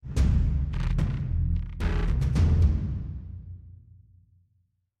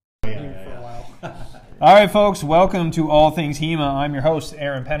All right, folks, welcome to All Things HEMA. I'm your host,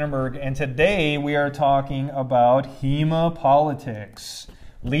 Aaron Pennenberg, and today we are talking about HEMA-Politics,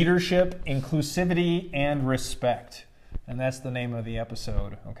 leadership, inclusivity, and respect. And that's the name of the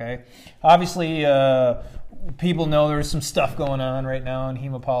episode, okay? Obviously, people know there's some stuff going on right now in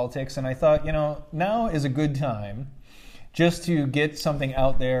HEMA-Politics, and I thought, now is a good time just to get something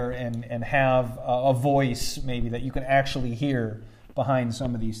out there and have a voice maybe that you can actually hear behind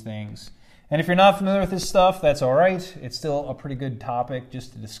some of these things. And if you're not familiar with this stuff, that's all right. It's still a pretty good topic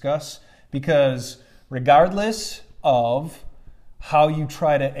just to discuss because regardless of how you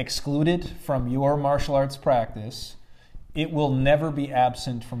try to exclude it from your martial arts practice, it will never be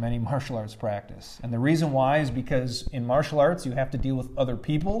absent from any martial arts practice. And the reason why is because in martial arts, you have to deal with other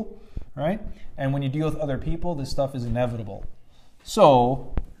people, right? And when you deal with other people, this stuff is inevitable.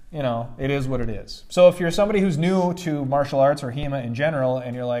 So, it is what it is. So if you're somebody who's new to martial arts or HEMA in general,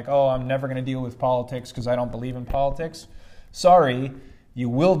 and you're like, oh, I'm never going to deal with politics because I don't believe in politics, sorry, you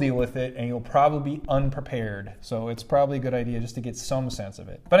will deal with it, and you'll probably be unprepared. So it's probably a good idea just to get some sense of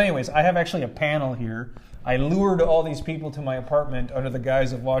it. But anyways, I have actually a panel here. I lured all these people to my apartment under the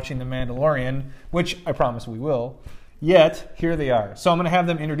guise of watching The Mandalorian, which I promise we will. Yet, here they are. So I'm going to have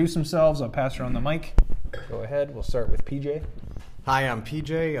them introduce themselves. I'll pass around the mic. Go ahead. We'll start with PJ. Hi, I'm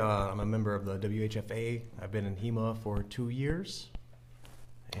PJ. I'm a member of the WHFA. I've been in HEMA for 2 years.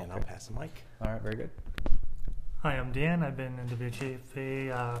 And okay. I'll pass the mic. All right, very good. Hi, I'm Dan. I've been in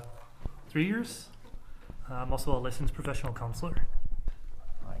WHFA 3 years. I'm also a licensed professional counselor.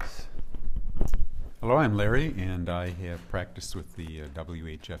 Nice. Hello, I'm Larry, and I have practiced with the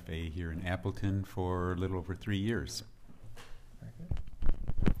WHFA here in Appleton for a little over 3 years. Very good.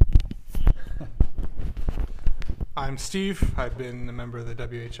 I'm Steve. I've been a member of the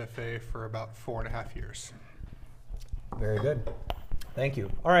WHFA for about 4.5 years. Very good. Thank you.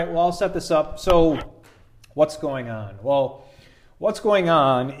 All right, well, I'll set this up. So what's going on? Well, what's going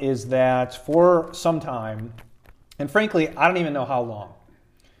on is that for some time, and frankly, I don't even know how long,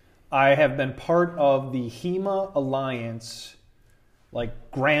 I have been part of the HEMA Alliance,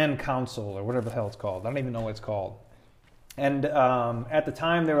 Grand Council, or whatever the hell it's called. I don't even know what it's called. And at the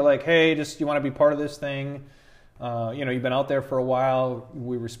time, they were like, hey, you want to be part of this thing? You've been out there for a while.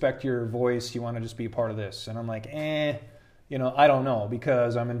 We respect your voice. You want to just be a part of this. And I'm like, I don't know,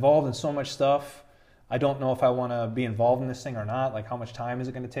 because I'm involved in so much stuff. I don't know if I want to be involved in this thing or not. How much time is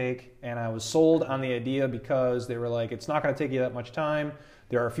it going to take? And I was sold on the idea because they were like, it's not going to take you that much time.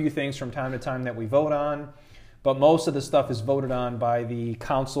 There are a few things from time to time that we vote on, but most of the stuff is voted on by the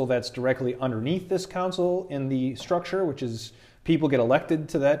council that's directly underneath this council in the structure, which is people get elected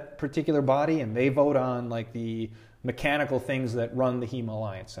to that particular body, and they vote on the mechanical things that run the HEMA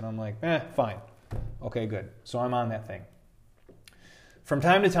Alliance. And I'm like, fine. Okay, good. So I'm on that thing. From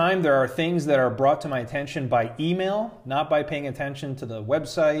time to time, there are things that are brought to my attention by email, not by paying attention to the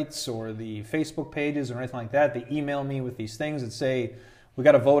websites or the Facebook pages or anything like that. They email me with these things that say, we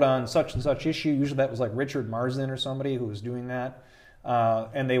got to vote on such and such issue. Usually that was Richard Marsden or somebody who was doing that.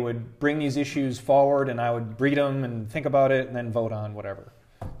 And they would bring these issues forward, and I would read them and think about it and then vote on whatever.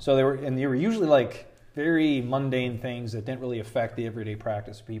 So they were usually very mundane things that didn't really affect the everyday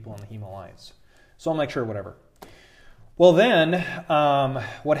practice of people in the HEMA Alliance. So I'm like, sure, whatever. Well then,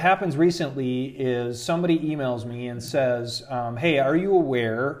 what happens recently is somebody emails me and says, hey, are you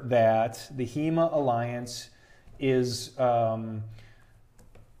aware that the HEMA Alliance is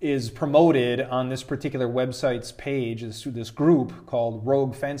promoted on this particular website's page, this group called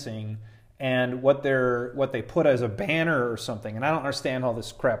Rogue Fencing, and what they put as a banner or something. And I don't understand how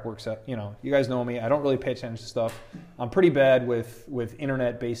this crap works out. You guys know me. I don't really pay attention to stuff. I'm pretty bad with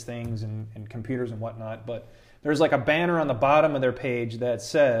internet-based things and computers and whatnot. But there's a banner on the bottom of their page that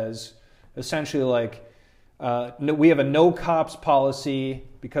says essentially we have a no cops policy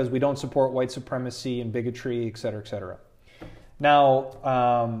because we don't support white supremacy and bigotry, et cetera, et cetera.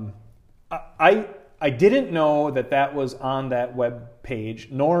 Now, I didn't know that was on that web page,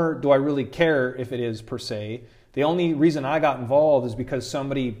 nor do I really care if it is per se. The only reason I got involved is because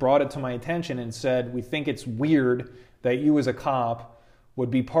somebody brought it to my attention and said, we think it's weird that you as a cop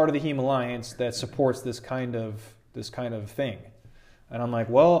would be part of the HEMA Alliance that supports this kind of thing. And I'm like,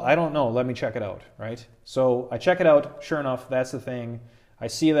 well, I don't know. Let me check it out, right? So I check it out. Sure enough, that's the thing. I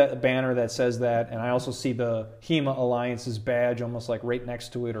see that banner that says that, and I also see the HEMA Alliance's badge almost right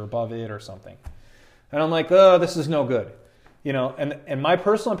next to it or above it or something. And I'm like, oh, this is no good. And my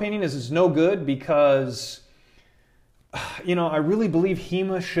personal opinion is it's no good because, I really believe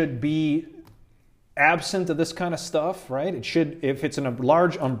HEMA should be absent of this kind of stuff, right? It should, if it's in a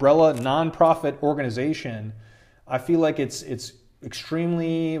large umbrella nonprofit organization, I feel like it's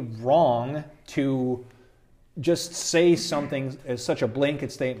extremely wrong to just say something as such a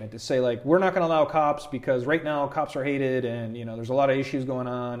blanket statement, to say like, we're not going to allow cops because right now cops are hated and, you know, there's a lot of issues going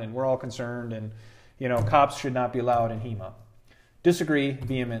on and we're all concerned and, you know, cops should not be allowed in HEMA. Disagree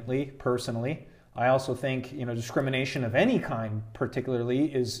vehemently, personally. I also think, you know, discrimination of any kind particularly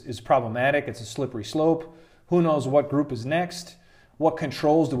is problematic. It's a slippery slope. Who knows what group is next? What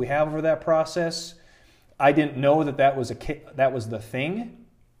controls do we have over that process? I didn't know that was the thing.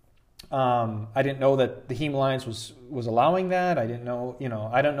 I didn't know that the HEMA Alliance was allowing that. I didn't know, you know,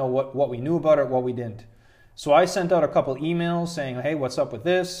 I don't know what we knew about it, what we didn't. So I sent out a couple emails saying, hey, what's up with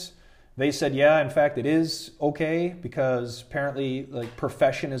this? They said, yeah, in fact, it is okay because apparently, like,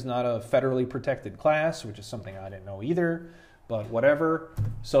 profession is not a federally protected class, which is something I didn't know either, but whatever.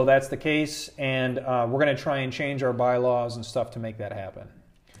 So that's the case, and we're going to try and change our bylaws and stuff to make that happen.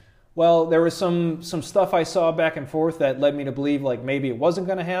 Well, there was some stuff I saw back and forth that led me to believe like maybe it wasn't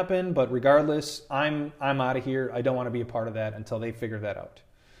going to happen, but regardless, I'm out of here. I don't want to be a part of that until they figure that out.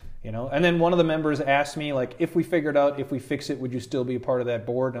 You know, and then one of the members asked me, like, if we figure it out, if we fix it, would you still be a part of that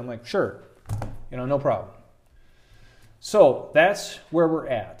board? And I'm like, sure, you know, no problem. So that's where we're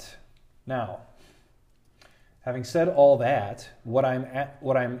at. Now, having said all that, what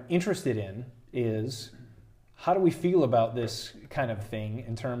I'm interested in is how do we feel about this kind of thing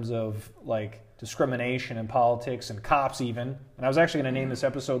in terms of like discrimination in politics and cops even. And I was actually going to name this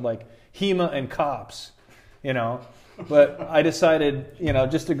episode like HEMA and cops, you know. But I decided, you know,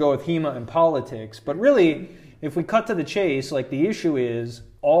 just to go with HEMA and politics. But really, if we cut to the chase, like the issue is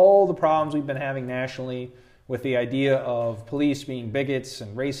all the problems we've been having nationally with the idea of police being bigots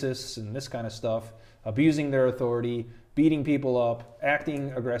and racists and this kind of stuff, abusing their authority, beating people up,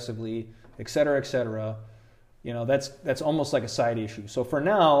 acting aggressively, et cetera, you know, that's almost like a side issue. So for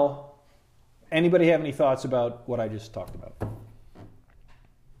now, anybody have any thoughts about what I just talked about?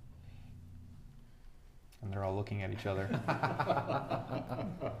 And they're all looking at each other.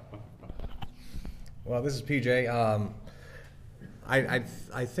 Well, this is PJ.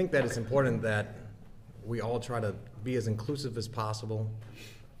 I think that it's important that we all try to be as inclusive as possible.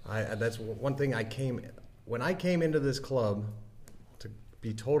 That's one thing when I came into this club, to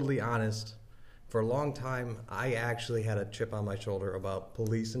be totally honest, for a long time, I actually had a chip on my shoulder about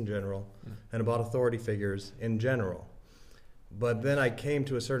police in general and about authority figures in general. But then I came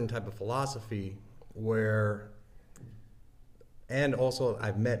to a certain type of philosophy and also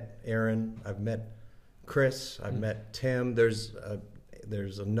I've met Aaron, I've met Chris, I've met Tim, there's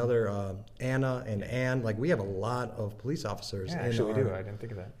another Anna and Ann. Like, we have a lot of police officers. Yeah, actually we do. I didn't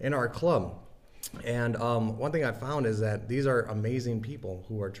think of that. In our club. And one thing I found is that these are amazing people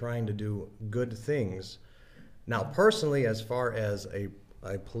who are trying to do good things. Now, personally, as far as a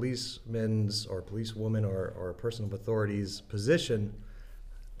policeman's or policewoman or a person of authority's position,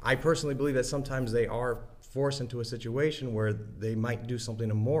 I personally believe that sometimes they are forced into a situation where they might do something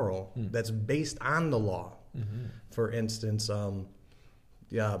immoral that's based on the law. Mm-hmm. For instance,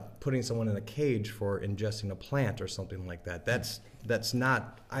 putting someone in a cage for ingesting a plant or something like that. That's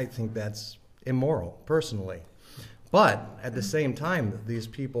not, I think that's immoral, personally. But at the same time, these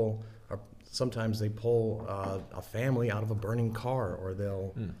people sometimes they pull a family out of a burning car, or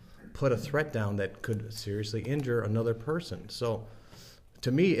they'll put a threat down that could seriously injure another person. So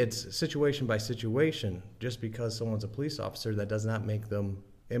to me, it's situation by situation. Just because someone's a police officer, that does not make them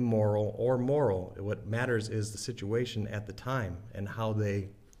immoral or moral. What matters is the situation at the time and how they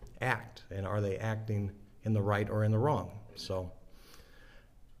act, and are they acting in the right or in the wrong. So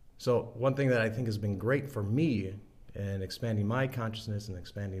one thing that I think has been great for me in expanding my consciousness and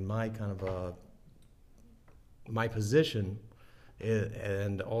expanding my kind of my position,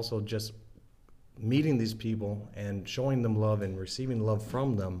 and also just meeting these people and showing them love and receiving love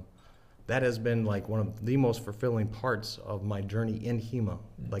from them, that has been like one of the most fulfilling parts of my journey in HEMA,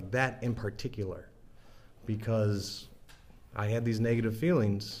 like that in particular, because I had these negative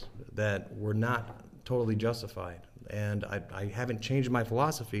feelings that were not totally justified. And I haven't changed my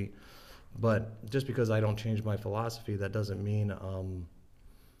philosophy, but just because I don't change my philosophy, that doesn't mean,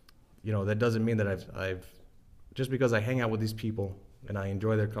 that doesn't mean that I've just because I hang out with these people and I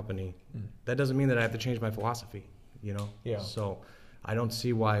enjoy their company, that doesn't mean that I have to change my philosophy, Yeah. So I don't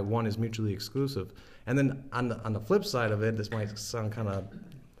see why one is mutually exclusive. And then on the flip side of it, this might sound kind of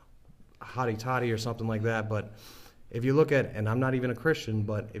hotty-toddy or something like that, but if you look at, and I'm not even a Christian,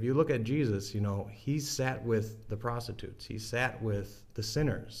 but if you look at Jesus, he sat with the prostitutes. He sat with the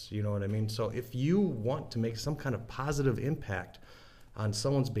sinners, you know what I mean? So if you want to make some kind of positive impact on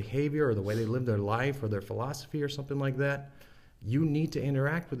someone's behavior or the way they live their life or their philosophy or something like that, you need to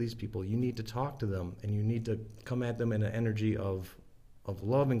interact with these people. You need to talk to them, and you need to come at them in an energy of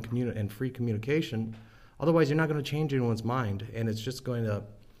love and free communication. Otherwise, you're not going to change anyone's mind, and it's just going to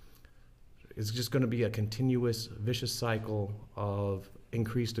be a continuous, vicious cycle of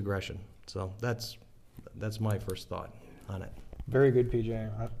increased aggression. So that's my first thought on it. Very good,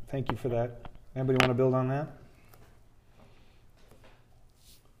 PJ. Thank you for that. Anybody want to build on that?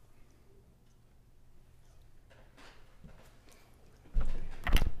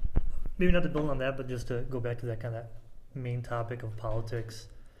 Maybe not to build on that, but just to go back to that kind of main topic of politics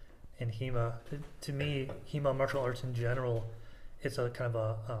and HEMA. To me, HEMA, martial arts in general, it's a kind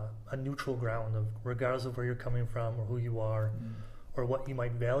of a neutral ground of, regardless of where you're coming from or who you are or what you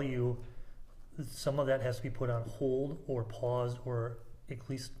might value, some of that has to be put on hold or paused or at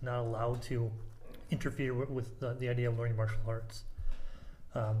least not allowed to interfere with the idea of learning martial arts.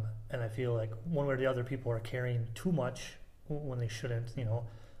 And I feel like one way or the other, people are carrying too much when they shouldn't.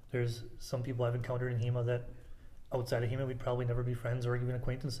 There's some people I've encountered in HEMA that outside of HEMA we'd probably never be friends or even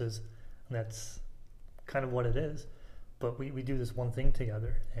acquaintances, and that's kind of what it is. But we do this one thing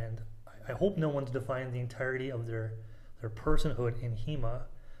together, and I hope no one's defined the entirety of their personhood in HEMA,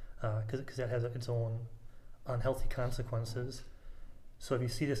 because that has its own unhealthy consequences. So if you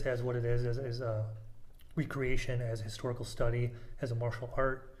see this as what it is, as a recreation, as a historical study, as a martial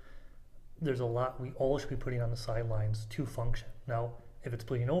art, there's a lot we all should be putting on the sidelines to function. Now, if it's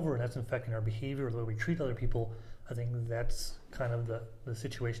bleeding over and that's affecting our behavior or the way we treat other people, I think that's kind of the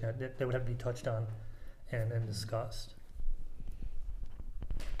situation that would have to be touched on and discussed.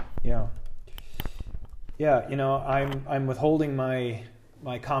 Yeah. I'm withholding my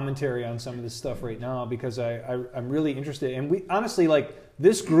commentary on some of this stuff right now because I'm really interested. And we honestly,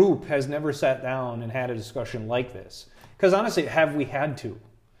 this group has never sat down and had a discussion like this. Because honestly, have we had to?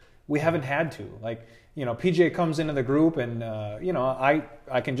 We haven't had to. PJ comes into the group and,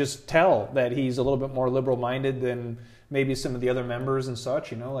 I can just tell that he's a little bit more liberal-minded than maybe some of the other members and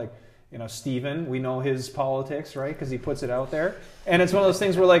such, Stephen, we know his politics, right? Because he puts it out there. And it's one of those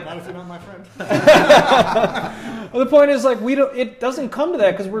things where Not if you're not my friend. Well, the point is, it doesn't come to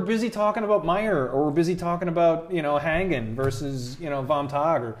that because we're busy talking about Meyer or we're busy talking about, Hagen versus, Vom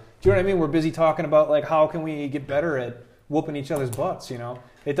Tag. Or, do you know what I mean? We're busy talking about, how can we get better at whooping each other's butts,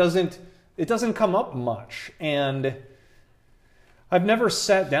 It doesn't come up much. And I've never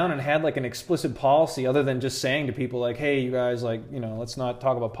sat down and had an explicit policy other than just saying to people hey, you guys, let's not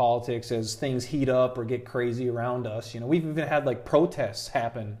talk about politics as things heat up or get crazy around us. We've even had protests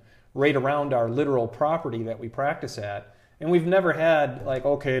happen right around our literal property that we practice at. And we've never had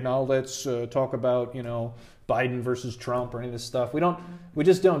okay, now let's talk about, Biden versus Trump or any of this stuff. We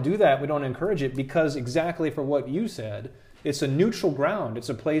just don't do that. We don't encourage it because exactly for what you said, it's a neutral ground. It's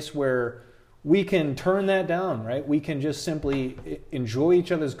a place where we can turn that down, right? We can just simply enjoy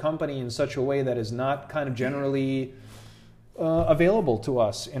each other's company in such a way that is not kind of generally available to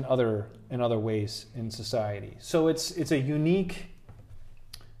us in other ways in society. So it's a unique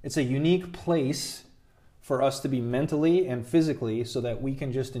place for us to be mentally and physically so that we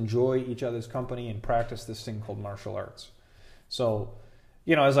can just enjoy each other's company and practice this thing called martial arts. So,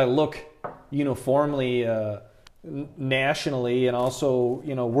 as I look uniformly nationally and also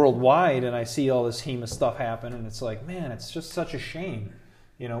worldwide, and I see all this HEMA stuff happen, and it's man, it's just such a shame,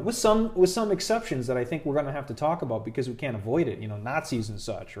 with some exceptions that I think we're going to have to talk about because we can't avoid it, Nazis and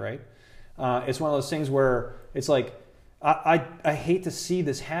such, right? It's one of those things where it's I hate to see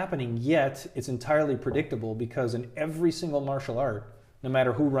this happening, yet it's entirely predictable because in every single martial art, no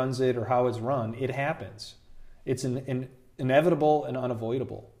matter who runs it or how it's run, it happens. It's inevitable and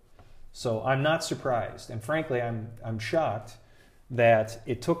unavoidable. So I'm not surprised, and frankly, I'm shocked that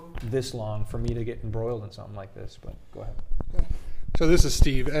it took this long for me to get embroiled in something like this. But go ahead. So this is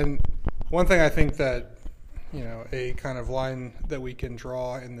Steve, and one thing I think that a kind of line that we can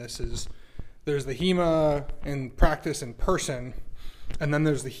draw in this is there's the HEMA in practice in person, and then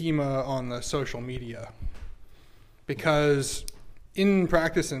there's the HEMA on the social media. Because in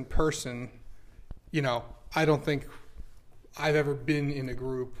practice in person, I don't think I've ever been in a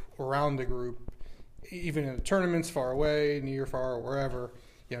group, around a group, even in tournaments far away, near, far, or wherever,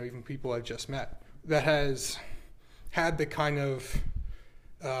 even people I've just met, that has had the kind of,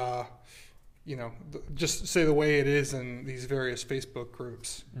 just say the way it is in these various Facebook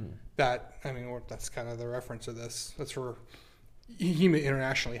groups. That's kind of the reference of this. That's where HEMA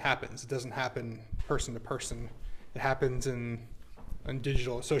internationally happens. It doesn't happen person to person. It happens in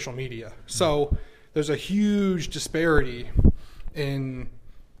digital social media. So there's a huge disparity in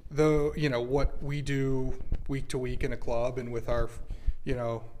what we do week to week in a club and with our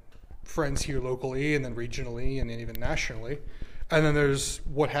friends here locally and then regionally and then even nationally and then there's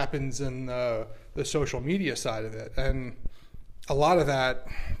what happens in the social media side of it. And a lot of that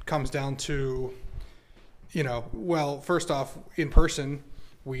comes down to, well, first off, in person,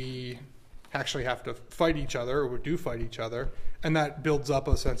 we actually have to fight each other, or we do fight each other, and that builds up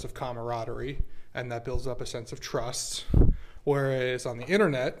a sense of camaraderie, and that builds up a sense of trust. Whereas on the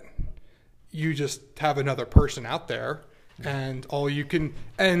internet, you just have another person out there, and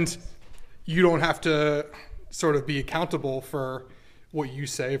you don't have to sort of be accountable for what you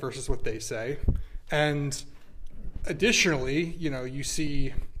say versus what they say. And additionally, you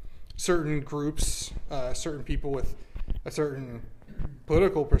see certain groups, certain people with a certain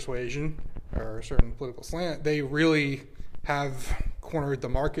political persuasion or a certain political slant, they really have cornered the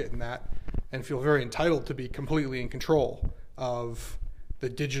market in that and feel very entitled to be completely in control of the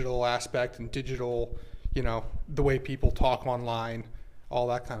digital aspect and digital, the way people talk online, all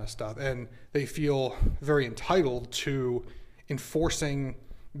that kind of stuff. And they feel very entitled to enforcing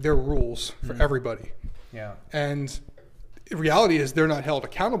their rules for everybody. Yeah. And the reality is they're not held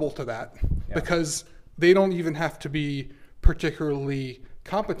accountable to that because they don't even have to be particularly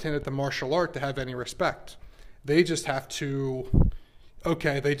competent at the martial art to have any respect. They just have to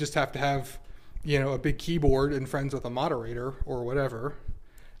have, a big keyboard and friends with a moderator or whatever,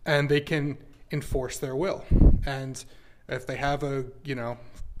 and they can enforce their will. And if they have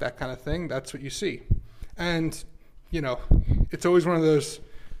that kind of thing, that's what you see. And, it's always one of those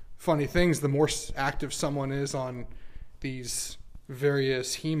funny things. The more active someone is on these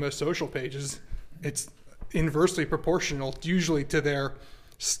various HEMA social pages, it's inversely proportional usually to their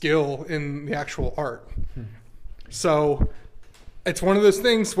skill in the actual art. So it's one of those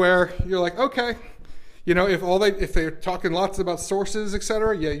things where you're like, okay, if they're talking lots about sources,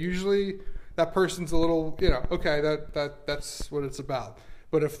 etc., usually that person's a little, okay, that's what it's about.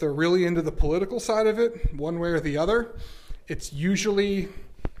 But if they're really into the political side of it, one way or the other, it's usually,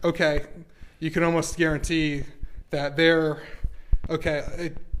 okay, you can almost guarantee that they're,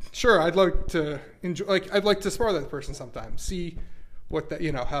 okay, sure, I'd like to enjoy, I'd like to spar that person sometime, see what that,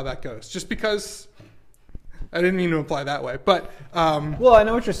 how that goes. Just because, I didn't mean to imply that way, but. Well, I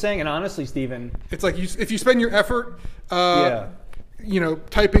know what you're saying, and honestly, Stephen. It's like if you spend your effort,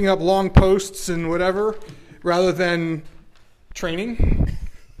 typing up long posts and whatever, rather than training,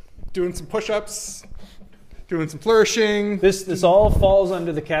 doing some push-ups, doing some flourishing. This all falls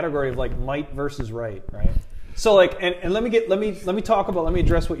under the category of like might versus right? So and let me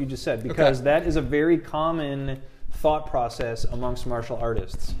address what you just said, because that is a very common thought process amongst martial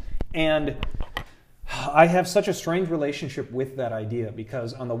artists. And I have such a strange relationship with that idea,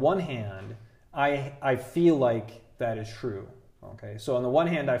 because on the one hand, I feel like that is true. Okay, so on the one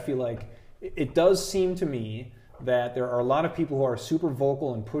hand, I feel like it does seem to me that there are a lot of people who are super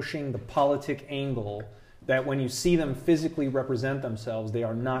vocal and pushing the politic angle, that when you see them physically represent themselves, they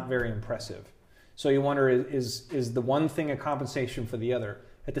are not very impressive. So you wonder, is the one thing a compensation for the other?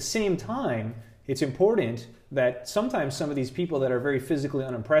 At the same time, it's important that sometimes some of these people that are very physically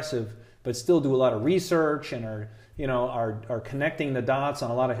unimpressive but still do a lot of research and are connecting the dots on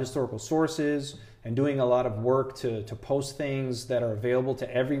a lot of historical sources and doing a lot of work to post things that are available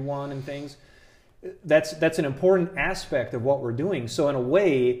to everyone and things. That's an important aspect of what we're doing. So in a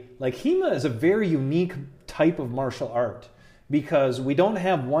way, like, HEMA is a very unique type of martial art, because we don't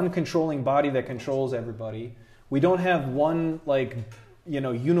have one controlling body that controls everybody. We don't have one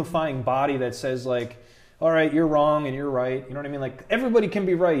unifying body that says all right, you're wrong and you're right. You know what I mean? Like, everybody can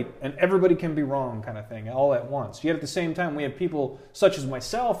be right and everybody can be wrong, kind of thing, all at once. Yet at the same time, we have people such as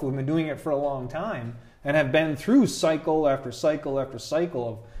myself who have been doing it for a long time and have been through cycle after cycle after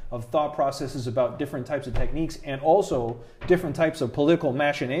cycle of thought processes about different types of techniques, and also different types of political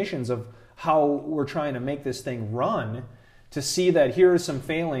machinations of how we're trying to make this thing run, to see that here are some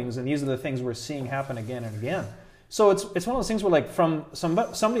failings and these are the things we're seeing happen again and again. So it's one of those things where, from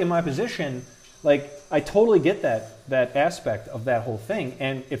somebody in my position, I totally get that aspect of that whole thing,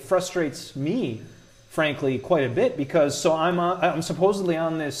 and it frustrates me, frankly, quite a bit, because I'm supposedly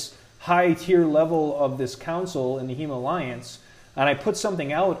on this high tier level of this council in the HEMA Alliance, and I put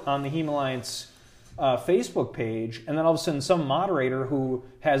something out on the HEMA Alliance Facebook page, and then all of a sudden some moderator who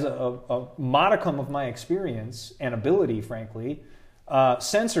has a modicum of my experience and ability, frankly,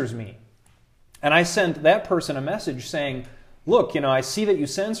 censors me. And I sent that person a message saying, look, I see that you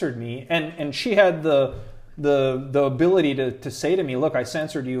censored me, and she had the ability to say to me, look, I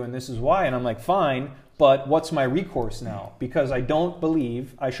censored you and this is why. And I'm like, fine, but what's my recourse now? Because I don't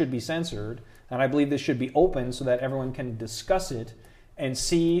believe I should be censored, and I believe this should be open so that everyone can discuss it and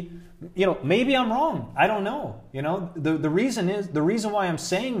see, maybe I'm wrong. I don't know. The reason why I'm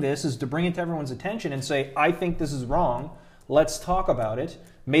saying this is to bring it to everyone's attention and say, I think this is wrong. Let's talk about it.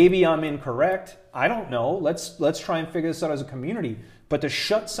 Maybe I'm incorrect. I don't know. Let's try and figure this out as a community. But to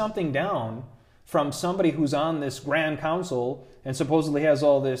shut something down from somebody who's on this grand council and supposedly has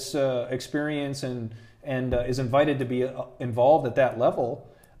all this experience and is invited to be involved at that level,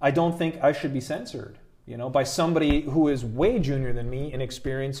 I don't think I should be censored, by somebody who is way junior than me in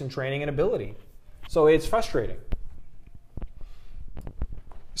experience and training and ability. So it's frustrating.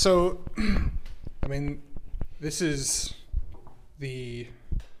 So, I mean, this is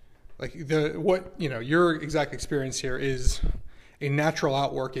your exact experience here is a natural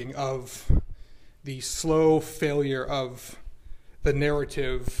outworking of the slow failure of the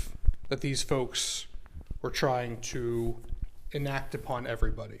narrative that these folks were trying to enact upon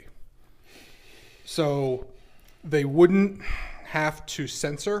everybody. So they wouldn't have to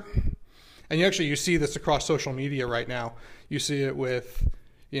censor. And you see this across social media right now. You see it with,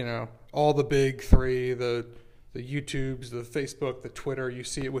 all the big three, the YouTubes, the Facebook, the Twitter. You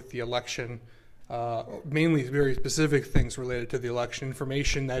see it with the election. Mainly very specific things related to the election,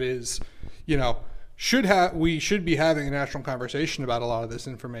 information that is, we should be having a national conversation about a lot of this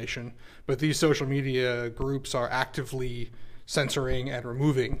information, but these social media groups are actively censoring and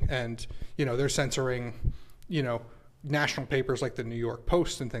removing, and they're censoring national papers like the New York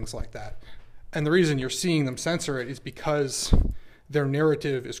Post and things like that. And the reason you're seeing them censor it is because their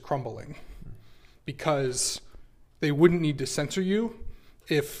narrative is crumbling, because they wouldn't need to censor you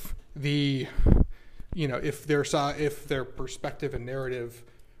if if their perspective and narrative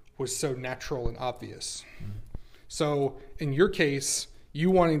was so natural and obvious. So in your case,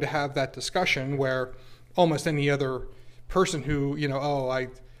 you wanting to have that discussion where almost any other person who,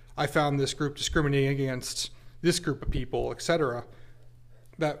 I found this group discriminating against this group of people, etc.,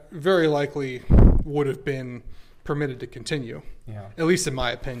 that very likely would have been permitted to continue. Yeah. At least in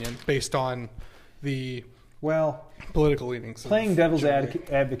my opinion, based on the political leanings. Playing devil's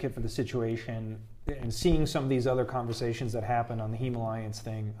advocate for the situation and seeing some of these other conversations that happen on the HEMA Alliance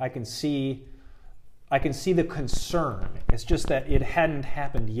thing, I can see the concern. It's just that it hadn't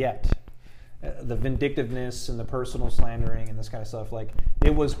happened yet. The vindictiveness and the personal slandering and this kind of stuff,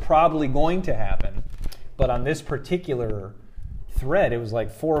 it was probably going to happen, but on this particular thread, it was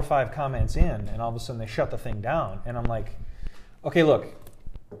 4 or 5 comments in, and all of a sudden they shut the thing down. And I'm like, okay, look,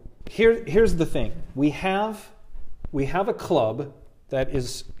 here's the thing. We have a club that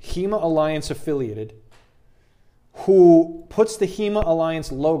is HEMA Alliance affiliated who puts the HEMA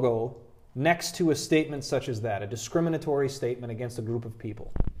Alliance logo next to a statement such as that, a discriminatory statement against a group of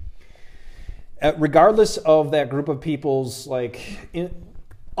people. Regardless of that group of people's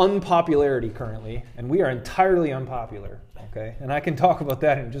unpopularity currently, and we are entirely unpopular, okay? And I can talk about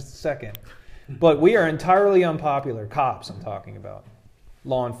that in just a second. But we are entirely unpopular, cops I'm talking about,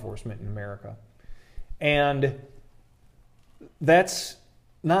 law enforcement in America. And that's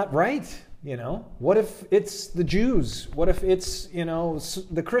not right, What if it's the Jews? What if it's,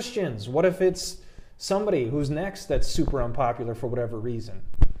 the Christians? What if it's somebody who's next that's super unpopular for whatever reason,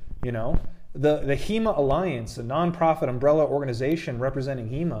 The HEMA Alliance, a nonprofit umbrella organization representing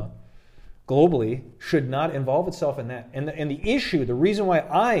HEMA globally, should not involve itself in that. And the issue, the reason why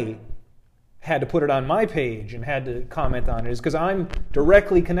I had to put it on my page and had to comment on it is because I'm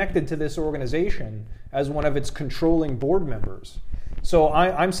directly connected to this organization as one of its controlling board members. So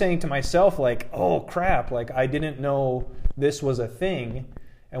I'm saying to myself, oh crap, I didn't know this was a thing.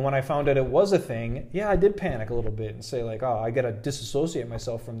 And when I found out it was a thing, I did panic a little bit and say oh, I got to disassociate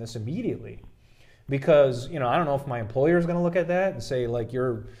myself from this immediately. Because, I don't know if my employer is going to look at that and say,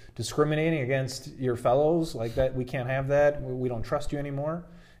 you're discriminating against your fellows, that we can't have that, we don't trust you anymore,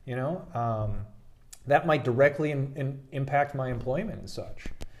 that might directly impact my employment and such.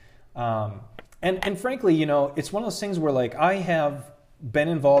 And frankly, it's one of those things where I have been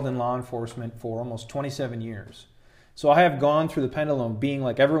involved in law enforcement for almost 27 years. So I have gone through the pendulum being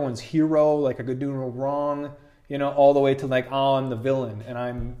everyone's hero, I could do no wrong, all the way to I'm the villain and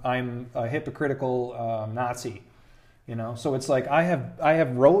I'm a hypocritical Nazi, So it's I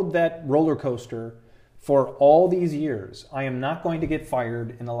have rode that roller coaster for all these years. I am not going to get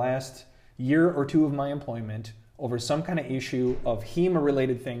fired in the last year or two of my employment over some kind of issue of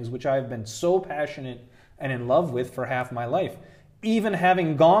HEMA-related things, which I've been so passionate and in love with for half my life. Even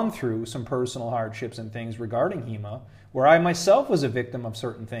having gone through some personal hardships and things regarding HEMA, where I myself was a victim of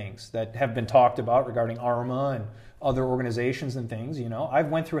certain things that have been talked about regarding ARMA and other organizations and things, I've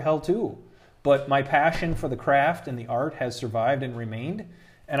went through hell too. But my passion for the craft and the art has survived and remained,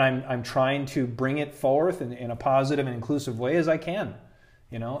 and I'm trying to bring it forth in a positive and inclusive way as I can,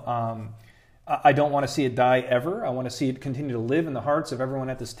 I don't want to see it die ever. I want to see it continue to live in the hearts of everyone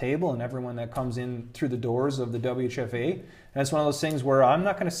at this table and everyone that comes in through the doors of the WHFA. And it's one of those things where I'm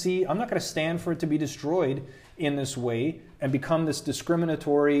not going to stand for it to be destroyed in this way and become this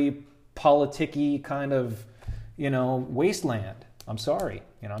discriminatory, politic-y kind of, wasteland. I'm sorry.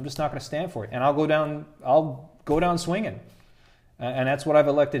 I'm just not going to stand for it. And I'll go down swinging. And that's what I've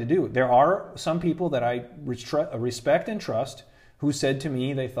elected to do. There are some people that I respect and trust who said to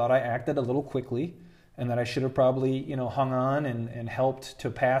me they thought I acted a little quickly and that I should have probably, hung on and helped to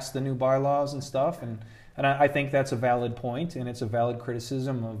pass the new bylaws and stuff. And I think that's a valid point, and it's a valid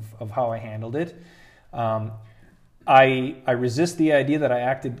criticism of how I handled it. I resist the idea that I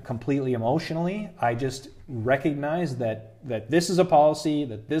acted completely emotionally. I just recognize that this is a policy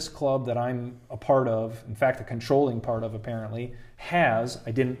that this club that I'm a part of, in fact, a controlling part of apparently, has.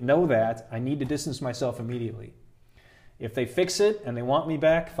 I didn't know that. I need to distance myself immediately. If they fix it and they want me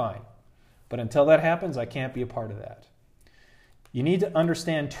back, fine. But until that happens, I can't be a part of that. You need to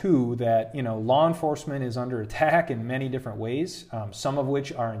understand, too, that law enforcement is under attack in many different ways, some of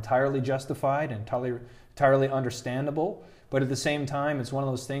which are entirely justified and entirely understandable. But at the same time, it's one of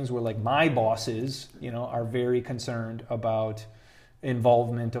those things where, my bosses, are very concerned about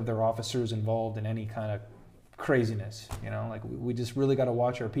involvement of their officers involved in any kind of craziness. We just really got to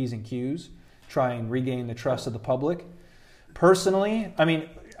watch our P's and Q's, try and regain the trust of the public. Personally,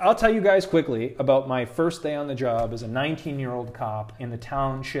 I'll tell you guys quickly about my first day on the job as a 19-year-old cop in the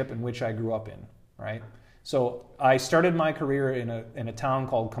township in which I grew up in, right? So I started my career in a town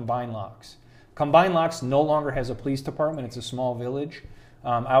called Combined Locks. Combined Locks no longer has a police department. It's a small village.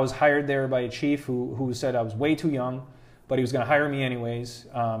 I was hired there by a chief who said I was way too young, but he was going to hire me anyways.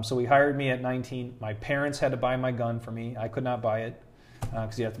 So he hired me at 19. My parents had to buy my gun for me. I could not buy it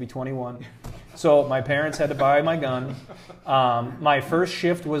because you have to be 21. So my parents had to buy my gun. My first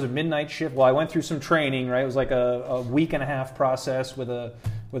shift was a midnight shift. Well, I went through some training, right? It was like a week and a half process with a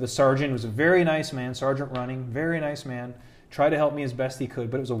sergeant. He was a very nice man, Sergeant Running, very nice man. Tried to help me as best he could,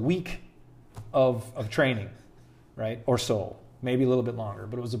 but it was a week of training, right? Or so, maybe a little bit longer,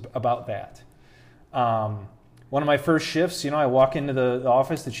 but it was about that. One of my first shifts, I walk into the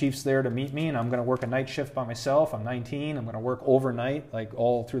office, the chief's there to meet me, and I'm going to work a night shift by myself. I'm 19. I'm going to work overnight,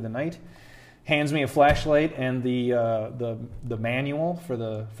 all through the night. Hands me a flashlight and the manual for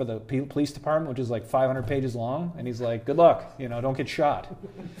the police department, which is 500 pages long, and he's like, "Good luck, don't get shot."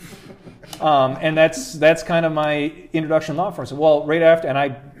 And that's kind of my introduction to law enforcement. Well, right after, and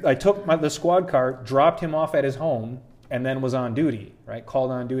I took the squad car, dropped him off at his home, and then was on duty, right?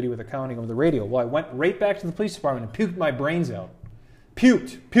 Called on duty with accounting over the radio. Well, I went right back to the police department and puked my brains out.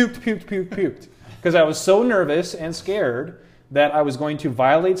 Puked. Because I was so nervous and scared that I was going to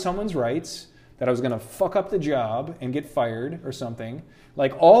violate someone's rights, that I was going to fuck up the job and get fired or something.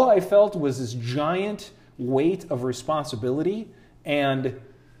 All I felt was this giant weight of responsibility and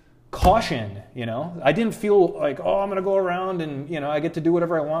caution, I didn't feel like, I'm going to go around and, I get to do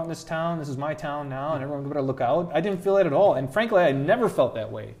whatever I want in this town. This is my town now, and everyone better look out. I didn't feel that at all. And frankly, I never felt that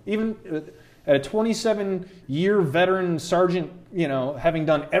way. Even at a 27-year veteran sergeant, having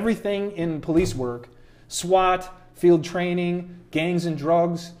done everything in police work, SWAT, field training, gangs and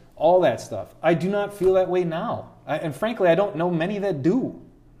drugs, all that stuff. I do not feel that way now. And frankly, I don't know many that do.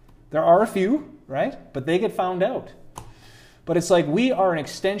 There are a few, right? But they get found out. But it's we are an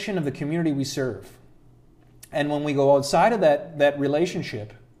extension of the community we serve. And when we go outside of that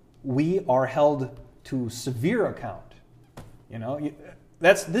relationship, we are held to severe account.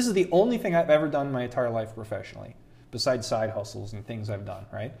 This is the only thing I've ever done in my entire life professionally, besides side hustles and things I've done,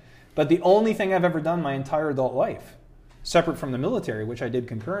 right? But the only thing I've ever done my entire adult life, separate from the military, which I did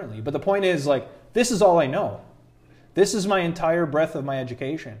concurrently. But the point is, this is all I know. This is my entire breadth of my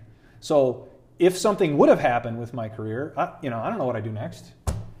education. So if something would have happened with my career, I don't know what I do next.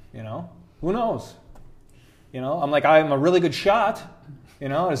 Who knows? I'm a really good shot.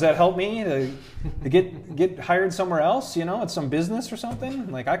 Does that help me to get hired somewhere else? At some business or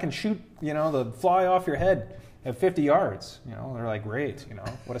something? I can shoot, the fly off your head at 50 yards. They're great.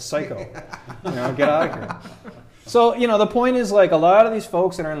 What a psycho. Get out of here. So, the point is, a lot of these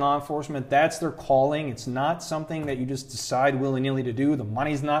folks that are in law enforcement, that's their calling. It's not something that you just decide willy-nilly to do. The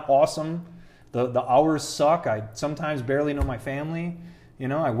money's not awesome. The hours suck. I sometimes barely know my family.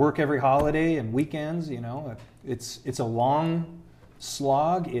 I work every holiday and weekends. It's a long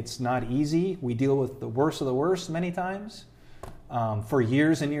slog. It's not easy. We deal with the worst of the worst many times for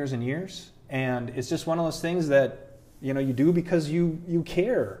years and years and years. And it's just one of those things that, you do because you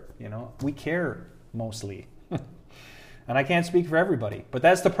care. We care mostly. And I can't speak for everybody. But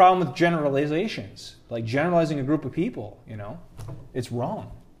that's the problem with generalizations. Generalizing a group of people, it's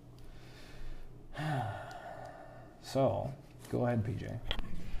wrong. So, go ahead, PJ.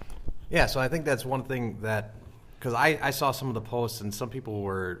 Yeah, so I think that's one thing that, because I saw some of the posts and some people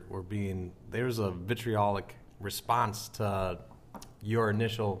were being, there's a vitriolic response to your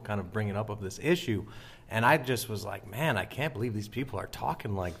initial kind of bringing up of this issue. And I just was like, man, I can't believe these people are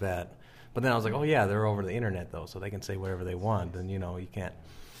talking like that. But then I was like, oh yeah, they're over the internet though, so they can say whatever they want. And, you know, you can't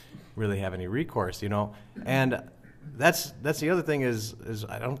really have any recourse, you know. And that's the other thing is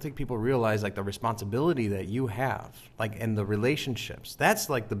I don't think people realize like the responsibility that you have, like in the relationships. That's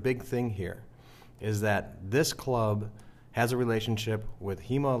like the big thing here, is that this club has a relationship with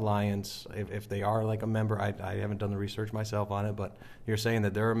HEMA Alliance. If they are like a member, I haven't done the research myself on it, but you're saying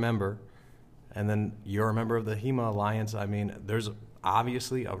that they're a member, and then you're a member of the HEMA Alliance. I mean, there's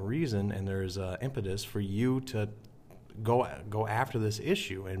obviously a reason and there's impetus for you to go after this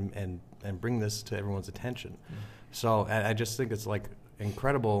issue and bring this to everyone's attention. Mm-hmm. So I just think it's like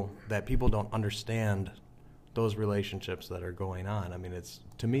incredible that people don't understand those relationships that are going on. I mean,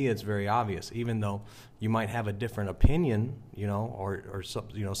 to me it's very obvious, even though you might have a different opinion, you know, or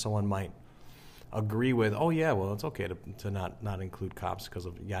you know, someone might agree with, oh yeah, well, it's okay to not include cops because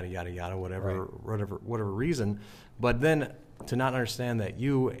of yada yada yada, whatever reason. But then to not understand that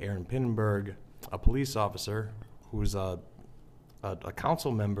you, Aaron Pinnenberg, a police officer who's a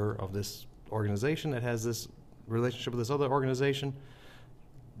council member of this organization that has this relationship with this other organization,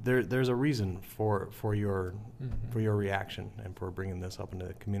 there's a reason for your reaction and for bringing this up into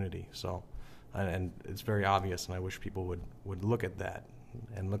the community. So, and it's very obvious, and I wish people would look at that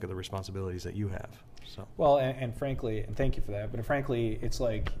and look at the responsibilities that you have. So, well, and frankly, and thank you for that, but frankly, it's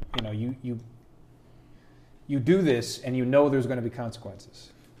like, you know, you do this and you know there's going to be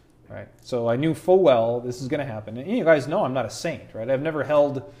consequences, right? So I knew full well this is going to happen, and you guys know I'm not a saint, right? I've never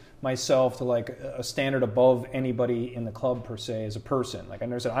held myself to like a standard above anybody in the club per se as a person. Like I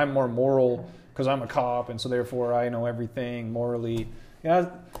never said I'm more moral because I'm a cop and so therefore I know everything morally.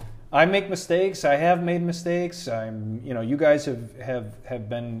 Yeah, I make mistakes. I have made mistakes. You guys have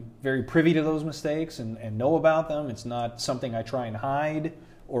been very privy to those mistakes and know about them. It's not something I try and hide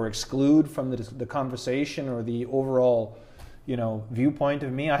or exclude from the conversation or the overall, you know, viewpoint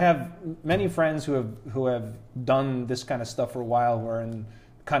of me. I have many friends who have done this kind of stuff for a while, who are in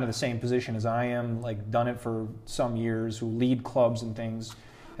kind of the same position as I am, like done it for some years, who lead clubs and things.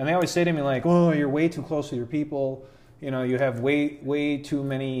 And they always say to me like, oh, you're way too close to your people. You know, you have way too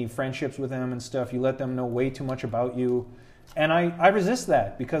many friendships with them and stuff. You let them know way too much about you. And I resist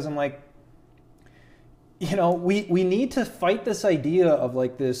that because I'm like, you know, we need to fight this idea of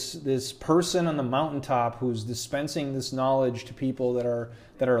like this person on the mountaintop who's dispensing this knowledge to people that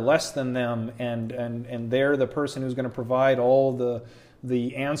are less than them, and they're the person who's going to provide all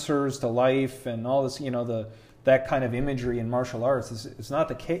the answers to life and all this, you know, that kind of imagery in martial arts. It's not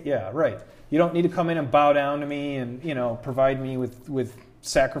the case. Yeah, right. You don't need to come in and bow down to me and, you know, provide me with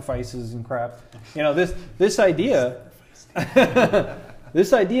sacrifices and crap. You know, this idea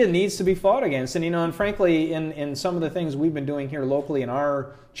this idea needs to be fought against. And, you know, and frankly, in some of the things we've been doing here locally in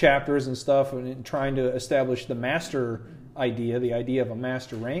our chapters and stuff, and trying to establish the master idea, the idea of a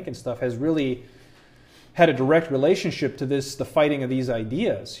master rank and stuff, has really had a direct relationship to the fighting of these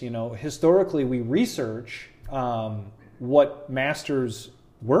ideas. You know, historically we research what masters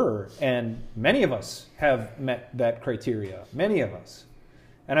were, and many of us have met that criteria. Many of us.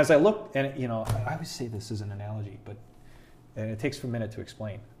 And as I look, and you know, I always say this as an analogy, and it takes a minute to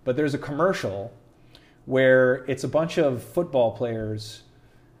explain. But there's a commercial where it's a bunch of football players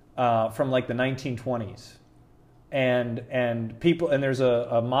from like the 1920s. And people, and there's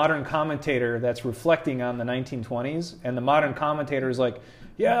a modern commentator that's reflecting on the 1920s, and the modern commentator is like,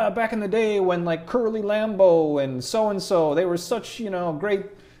 yeah, back in the day when like Curly Lambeau and so, they were such, you know, great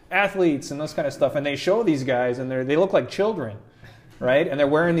athletes and this kind of stuff. And they show these guys, and they look like children, right? And they're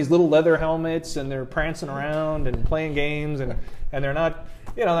wearing these little leather helmets, and they're prancing around and playing games, and they're not,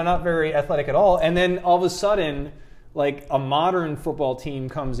 you know, they're not very athletic at all. And then all of a sudden, like a modern football team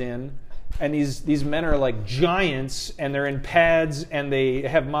comes in, and these men are like giants, and they're in pads, and they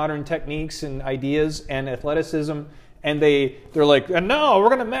have modern techniques and ideas and athleticism, and they're like, and now we're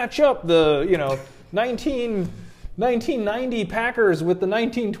going to match up the, you know, 1990 Packers with the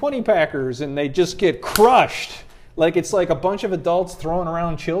 1920 Packers, and they just get crushed. Like it's like a bunch of adults throwing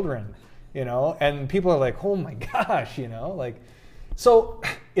around children, you know, and people are like, oh my gosh, you know, like, so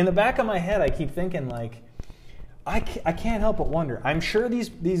in the back of my head, I keep thinking like, I can't help but wonder. I'm sure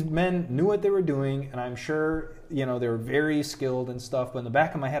these men knew what they were doing, and I'm sure, you know, they were very skilled and stuff. But in the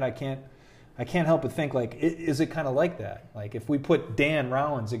back of my head, I can't help but think like, is it kind of like that? Like if we put Dan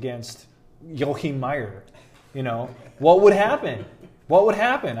Rollins against Joachim Meyer, you know, what would happen? What would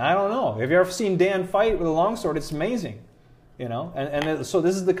happen? I don't know. Have you ever seen Dan fight with a longsword? It's amazing, you know. And so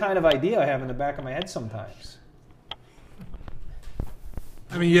this is the kind of idea I have in the back of my head sometimes.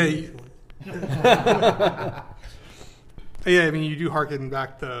 I mean, yeah, I mean, you do harken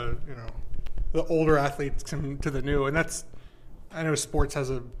back to, you know, the older athletes to the new, and that's, I know sports has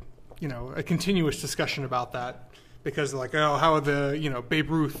a, you know, a continuous discussion about that, because like, oh, how would the, you know, Babe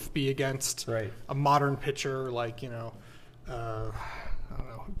Ruth be against a modern pitcher, like, you know, I don't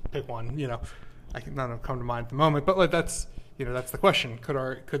know, pick one, you know, none of them come to mind at the moment, but like that's, you know, that's the question.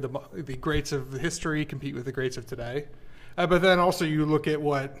 Could the greats of history compete with the greats of today? But then also you look at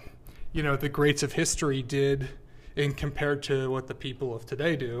what, you know, the greats of history did in compared to what the people of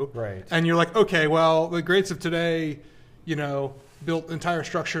today do. Right. And you're like, okay, well, the greats of today, you know, built entire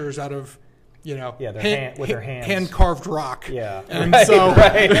structures out of, you know, with their hands. Hand-carved rock. Yeah. And right, so,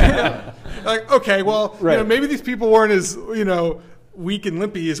 right. like, okay, well, you know, maybe these people weren't as, you know, weak and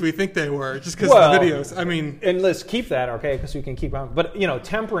limpy as we think they were, just because of the videos. I mean, and let's keep that, okay, because we can keep on. But, you know,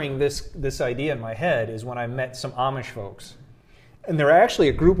 tempering this idea in my head is when I met some Amish folks. And they're actually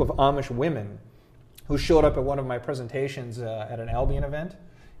a group of Amish women who showed up at one of my presentations at an Albion event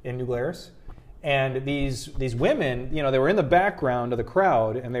in New Glarus. And these women, you know, they were in the background of the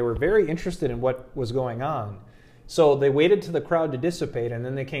crowd, and they were very interested in what was going on. So they waited till the crowd to dissipate, and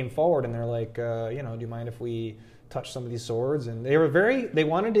then they came forward, and they're like, you know, do you mind if we touch some of these swords? And they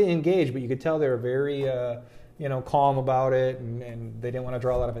wanted to engage, but you could tell they were very, you know, calm about it, and they didn't want to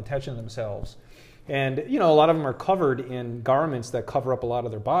draw a lot of attention to themselves. And, you know, a lot of them are covered in garments that cover up a lot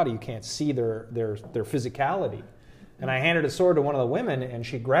of their body. You can't see their physicality. And I handed a sword to one of the women, and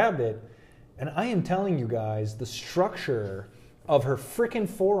she grabbed it. And I am telling you guys, the structure of her frickin'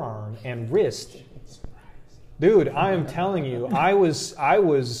 forearm and wrist, dude, I am telling you, I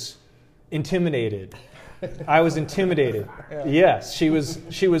was intimidated. I was intimidated. Yeah. Yes, she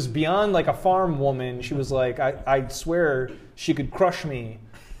was beyond like a farm woman. She was like, I swear she could crush me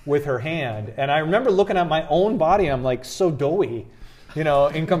with her hand. And I remember looking at my own body, I'm like so doughy, you know,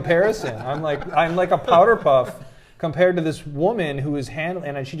 in comparison. I'm like a powder puff compared to this woman who was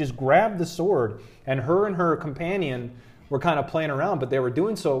handling, and she just grabbed the sword, and her companion were kind of playing around, but they were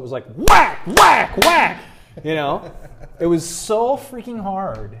doing so, it was like whack, whack, whack, you know? It was so freaking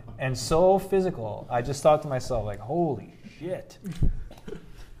hard and so physical. I just thought to myself, like, holy shit.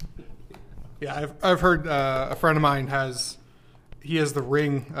 Yeah, I've heard a friend of mine has the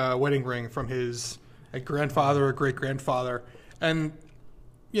ring, wedding ring from his grandfather or great grandfather, and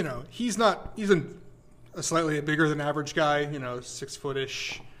you know he's a slightly bigger than average guy, you know, 6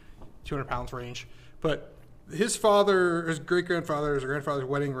 foot-ish, 200 pounds range, but his great grandfather's or grandfather's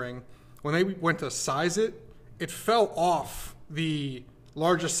wedding ring, when they went to size it, it fell off the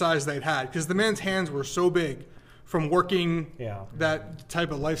largest size they'd had because the man's hands were so big from working that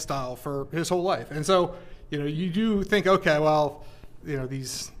type of lifestyle for his whole life, and so. You know, you do think, okay, well, you know,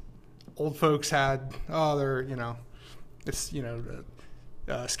 these old folks had, they're, you know, it's, you know,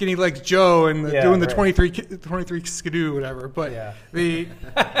 Skinny Legs Joe and doing the 23 skidoo, whatever. But there's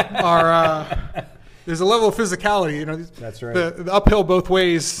a level of physicality, you know. That's right. The uphill both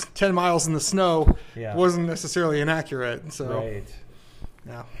ways, 10 miles in the snow wasn't necessarily inaccurate. So, right.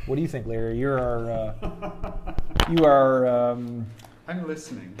 Yeah. What do you think, Larry? You are I'm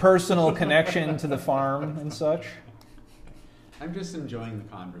listening. Personal connection to the farm and such. I'm just enjoying the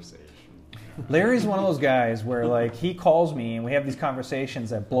conversation. Larry's one of those guys where, like, he calls me and we have these conversations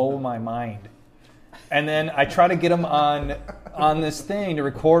that blow my mind, and then I try to get him on this thing to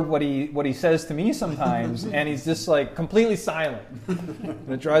record what he says to me sometimes, and he's just like completely silent, and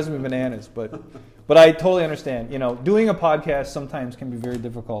it drives me bananas. But I totally understand. You know, doing a podcast sometimes can be very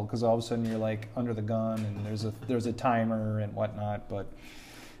difficult because all of a sudden you're like under the gun and there's a timer and whatnot. But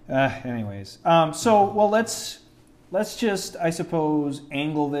anyways, let's just, I suppose,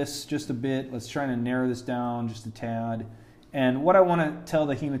 angle this just a bit. Let's try to narrow this down just a tad. And what I want to tell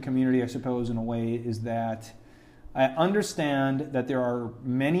the HEMA community, I suppose, in a way, is that I understand that there are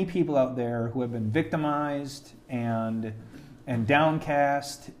many people out there who have been victimized and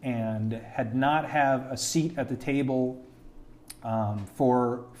downcast and had not have a seat at the table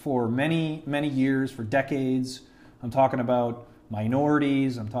for many, many years, for decades. I'm talking about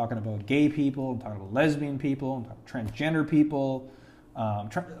minorities, I'm talking about gay people, I'm talking about lesbian people, I'm talking about transgender people,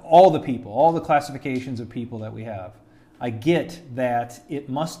 all the classifications of people that we have. I get that it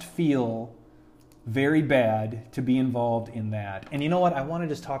must feel very bad to be involved in that. And you know what? I want to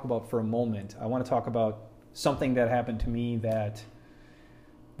just talk about for a moment. I want to talk about something that happened to me that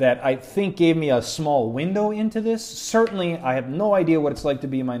that I think gave me a small window into this. Certainly, I have no idea what it's like to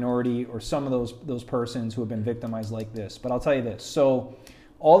be a minority or some of those persons who have been victimized like this. But I'll tell you this. So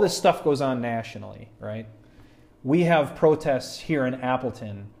all this stuff goes on nationally, right? We have protests here in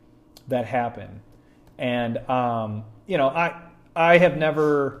Appleton that happen. And, you know, I have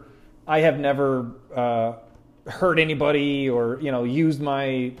never hurt anybody or, you know, used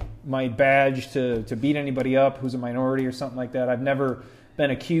my badge to beat anybody up who's a minority or something like that. I've never been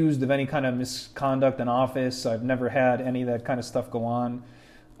accused of any kind of misconduct in office. I've never had any of that kind of stuff go on.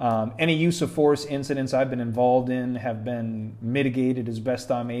 Any use of force incidents I've been involved in have been mitigated as best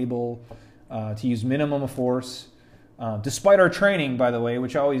I'm able to use minimum of force. Despite our training, by the way,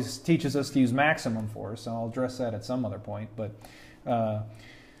 which always teaches us to use maximum force, and I'll address that at some other point, but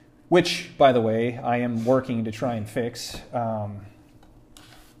which, by the way, I am working to try and fix.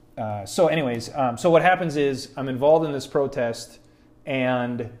 So what happens is I'm involved in this protest,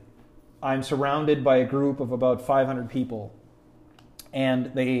 and I'm surrounded by a group of about 500 people,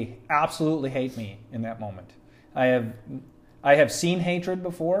 and they absolutely hate me in that moment. I have seen hatred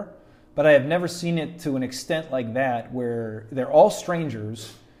before, but I have never seen it to an extent like that where they're all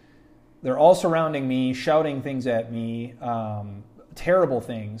strangers, they're all surrounding me, shouting things at me, terrible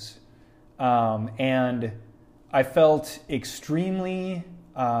things, and I felt extremely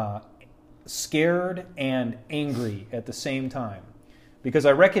scared and angry at the same time because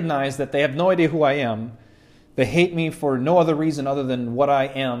I recognize that they have no idea who I am. They hate me for no other reason other than what I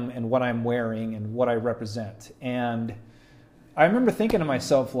am and what I'm wearing and what I represent. And I remember thinking to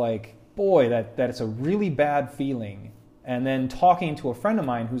myself, like, boy, that it's a really bad feeling. And then talking to a friend of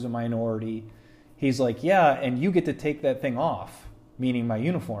mine who's a minority, he's like, yeah, and you get to take that thing off, meaning my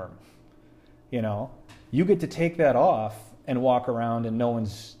uniform. You know, you get to take that off and walk around and no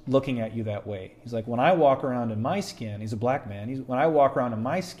one's looking at you that way. He's like, when I walk around in my skin, he's a black man, when I walk around in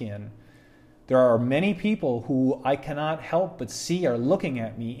my skin, there are many people who I cannot help but see are looking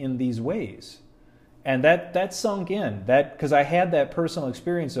at me in these ways. And that sunk in, because I had that personal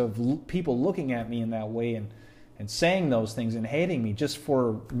experience of people looking at me in that way and saying those things and hating me just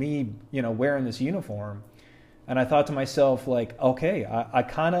for me, you know, wearing this uniform. And I thought to myself, like, okay, I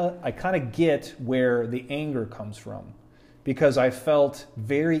kind of get where the anger comes from, because I felt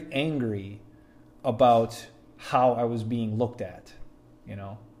very angry about how I was being looked at, you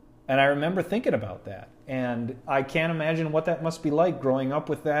know. And I remember thinking about that, and I can't imagine what that must be like growing up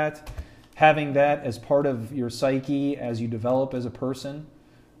with that, having that as part of your psyche as you develop as a person.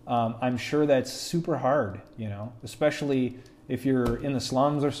 I'm sure that's super hard, you know, especially if you're in the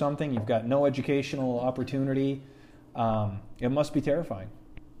slums or something, you've got no educational opportunity. It must be terrifying.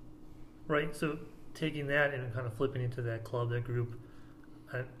 Right. So taking that and kind of flipping into that club, that group,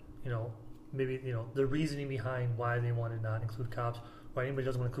 you know, maybe, you know, the reasoning behind why they want to not include cops, why anybody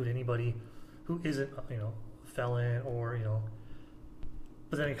doesn't want to include anybody who isn't, you know, a felon or, you know.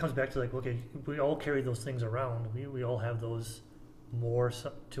 But then it comes back to like, okay, we all carry those things around. We all have those more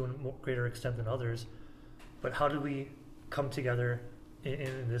to a greater extent than others. But how do we come together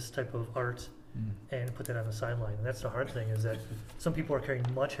in this type of art and put that on the sideline? And that's the hard thing, is that some people are carrying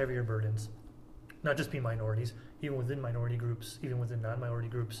much heavier burdens, not just being minorities, even within minority groups, even within non-minority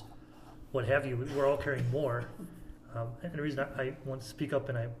groups, what have you. We're all carrying more. And the reason I want to speak up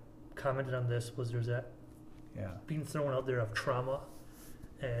and I commented on this was there's that being thrown out there of trauma.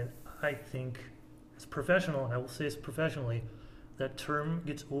 And I think as a professional, and I will say this professionally, that term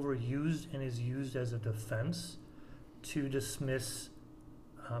gets overused and is used as a defense to dismiss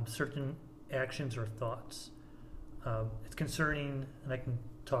certain actions or thoughts. It's concerning, and I can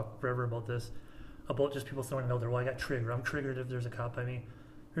talk forever about this, about just people throwing it out there, well, I got triggered. I'm triggered if there's a cop by me.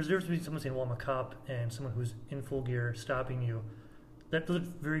 There's a difference between someone saying, well, I'm a cop, and someone who's in full gear stopping you. Those are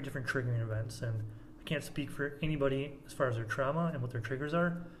very different triggering events, and I can't speak for anybody as far as their trauma and what their triggers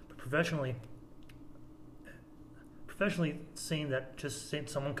are, but professionally saying that, just saying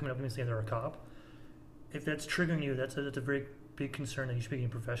someone coming up to me and saying they're a cop, if that's triggering you, that's a very big concern that you should be getting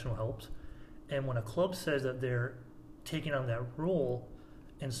professional help. And when a club says that they're taking on that role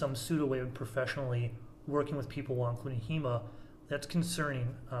in some pseudo way of professionally working with people while including HEMA, that's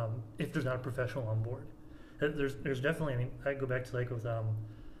concerning if there's not a professional on board. There's definitely, I mean, I go back to like with,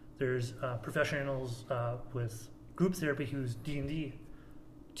 there's professionals with group therapy who's D&D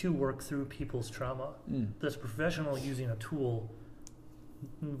to work through people's trauma. That's professional using a tool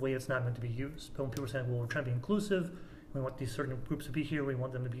in a way it's not meant to be used. But when people are saying, well, we're trying to be inclusive, we want these certain groups to be here, we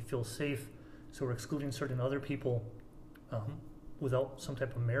want them to feel safe, so we're excluding certain other people without some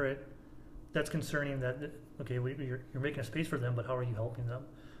type of merit, that's concerning. That, okay, you're making a space for them, but how are you helping them?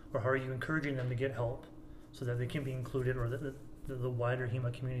 Or how are you encouraging them to get help so that they can be included, or that the wider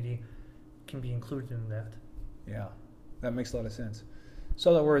HEMA community can be included in that. Yeah, that makes a lot of sense.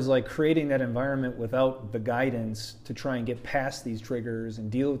 So in other words, like creating that environment without the guidance to try and get past these triggers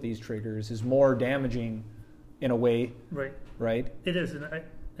and deal with these triggers is more damaging in a way, Right. right? It is,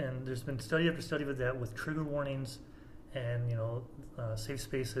 and there's been study after study with that, with trigger warnings and safe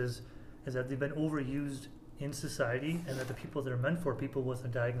spaces, is that they've been overused in society, and that the people that are meant for people with a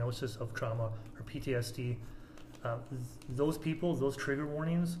diagnosis of trauma or PTSD, those people, those trigger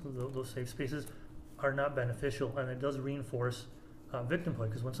warnings, those safe spaces, are not beneficial, and it does reinforce victimhood.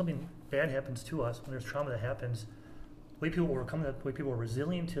 Because when something bad happens to us, when there's trauma that happens, the way people overcome that, the way people are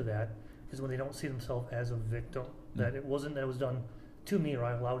resilient to that, is when they don't see themselves as a victim. That it wasn't that it was done to me, or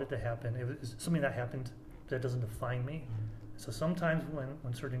I allowed it to happen. It was something that happened that doesn't define me. So sometimes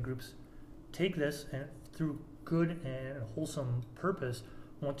when certain groups take this and through good and wholesome purpose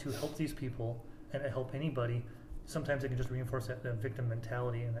want to help these people and help anybody, sometimes they can just reinforce that victim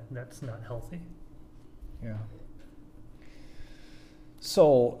mentality, and that's not healthy. Yeah.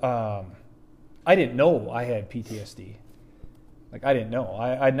 So I didn't know I had PTSD. Like, I didn't know.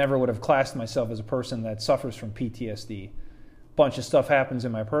 I never would have classed myself as a person that suffers from PTSD. Bunch of stuff happens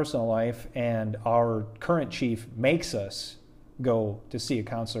in my personal life, and our current chief makes us go to see a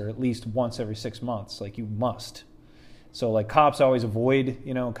counselor at least once every 6 months. Like, you must. So, like, cops always avoid,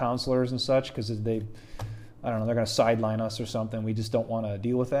 counselors and such because they're going to sideline us or something. We just don't want to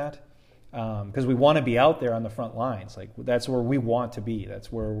deal with that because we want to be out there on the front lines. Like, that's where we want to be. That's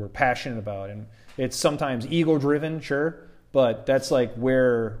where we're passionate about. And it's sometimes ego-driven, sure, but that's like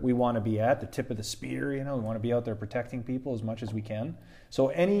where we want to be at, the tip of the spear. We want to be out there protecting people as much as we can. So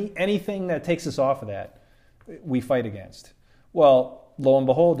anything that takes us off of that, we fight against. Well, lo and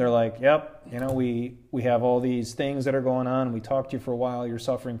behold, they're like, yep, we have all these things that are going on. We talked to you for a while. You're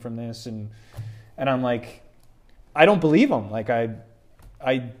suffering from this. And I'm like, I don't believe them. Like, I'm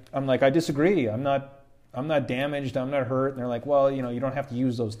like, I disagree. I'm not damaged. I'm not hurt. And they're like, well, you don't have to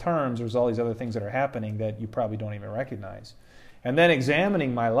use those terms. There's all these other things that are happening that you probably don't even recognize. And then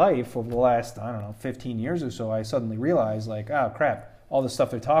examining my life over the last, 15 years or so, I suddenly realized, like, oh, crap, all the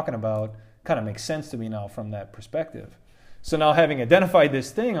stuff they're talking about kind of makes sense to me now from that perspective. So now having identified this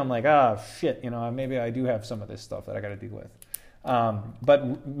thing, I'm like, shit, maybe I do have some of this stuff that I got to deal with.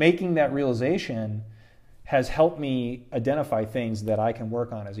 But making that realization has helped me identify things that I can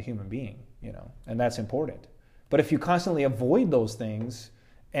work on as a human being, and that's important. But if you constantly avoid those things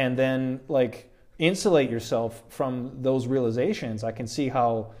and then, like, insulate yourself from those realizations, I can see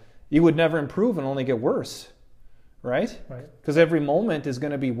how you would never improve and only get worse, right? Right. Because every moment is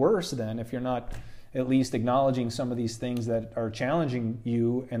going to be worse then if you're not at least acknowledging some of these things that are challenging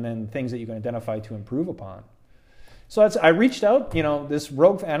you and then things that you can identify to improve upon. So I reached out, this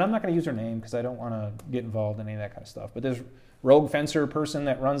rogue, and I'm not going to use her name because I don't want to get involved in any of that kind of stuff, but this rogue fencer person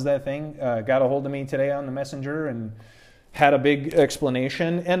that runs that thing got a hold of me today on the messenger and had a big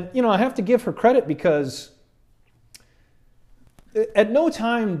explanation. And, I have to give her credit because at no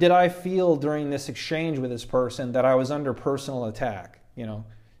time did I feel during this exchange with this person that I was under personal attack.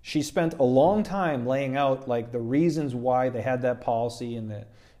 She spent a long time laying out, like, the reasons why they had that policy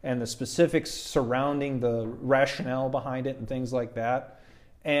and the specifics surrounding the rationale behind it and things like that.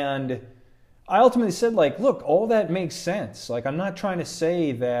 And I ultimately said, like, look, all that makes sense. Like, I'm not trying to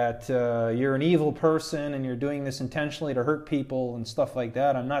say that you're an evil person and you're doing this intentionally to hurt people and stuff like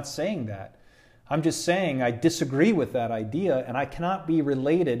that. I'm not saying that. I'm just saying I disagree with that idea, and I cannot be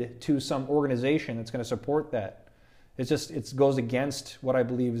related to some organization that's going to support that. It goes against what I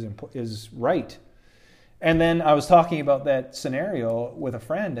believe is right. And then I was talking about that scenario with a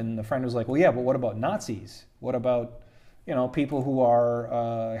friend, and the friend was like, well, yeah, but what about Nazis? What about, people who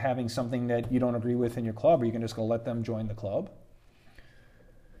are having something that you don't agree with in your club? Are you going to just go let them join the club?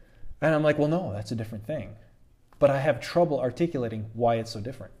 And I'm like, well, no, that's a different thing. But I have trouble articulating why it's so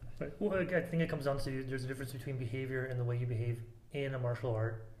different. Right. Well, I think it comes down to there's a difference between behavior and the way you behave in a martial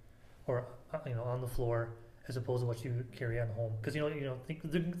art or, on the floor as opposed to what you carry on home. Because,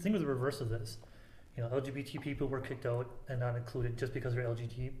 think of the reverse of this. LGBT people were kicked out and not included just because they're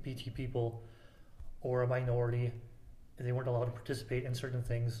LGBT people or a minority. They weren't allowed to participate in certain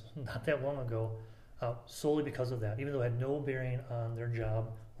things not that long ago, solely because of that, even though it had no bearing on their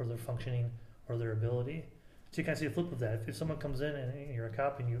job or their functioning or their ability. So you kind of see the flip of that. If someone comes in and you're a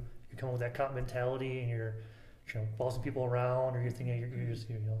cop and you come in with that cop mentality and you're bossing people around, or you're thinking you're just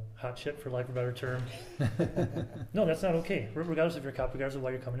hot shit, for lack of a better term. No, that's not okay. Regardless if you're a cop, regardless of why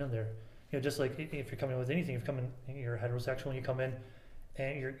you're coming in there. Just like if you're coming in with anything, you're heterosexual and you come in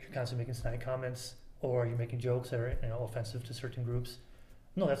and you're constantly making snide comments or you're making jokes that are offensive to certain groups.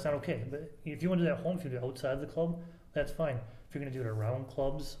 No, that's not okay. But if you want to do that at home, if you do it outside the club, that's fine. if you're going to do it around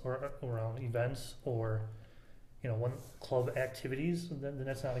clubs or around events or, one club activities, then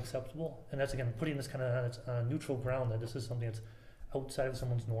that's not acceptable. And that's, again, putting this kind of on a neutral ground that this is something that's outside of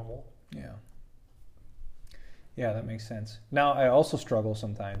someone's normal. Yeah. Yeah, that makes sense. Now, I also struggle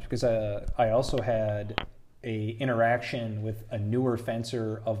sometimes because I also had a interaction with a newer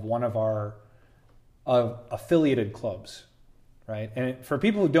fencer of one of our affiliated clubs, right? And for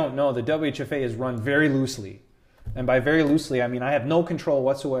people who don't know, the WHFA is run very loosely. And by very loosely, I mean I have no control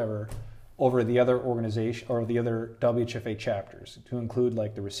whatsoever over the other organization or the other WHFA chapters, to include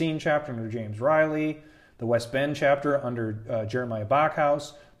like the Racine chapter under James Riley, the West Bend chapter under Jeremiah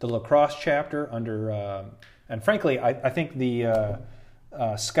Bachhaus, the La Crosse chapter under, and frankly, I think the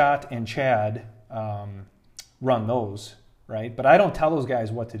Scott and Chad run those, right? But I don't tell those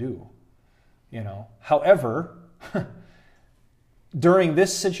guys what to do, However, during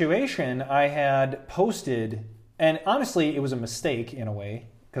this situation, I had posted, and honestly, it was a mistake in a way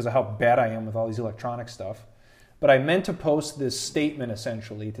because of how bad I am with all these electronic stuff. But I meant to post this statement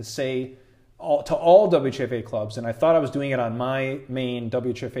essentially to say to all WHFA clubs, and I thought I was doing it on my main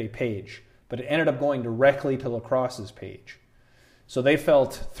WHFA page, but it ended up going directly to La Crosse's page. So they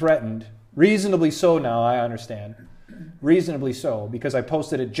felt threatened, reasonably so now, I understand. Reasonably so, because I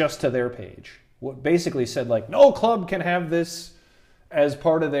posted it just to their page. What basically said, like, no club can have this as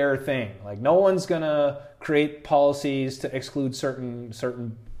part of their thing. Like, no one's going to create policies to exclude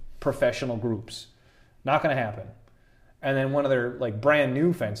certain professional groups. Not going to happen. And then one of their, like, brand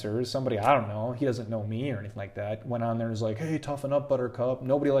new fencers, somebody, I don't know, he doesn't know me or anything like that, went on there and was like, hey, toughen up, Buttercup.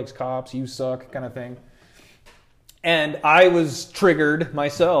 Nobody likes cops. You suck, kind of thing. And I was triggered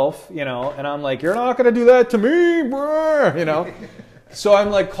myself, and I'm like, you're not going to do that to me, bruh, So I'm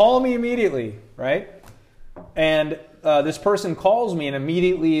like, call me immediately, right? And this person calls me and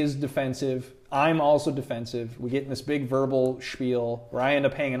immediately is defensive. I'm also defensive. We get in this big verbal spiel where I end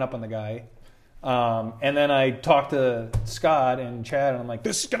up hanging up on the guy. And then I talk to Scott and Chad, and I'm like,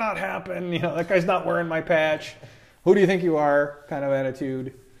 this cannot happen. That guy's not wearing my patch. Who do you think you are? Kind of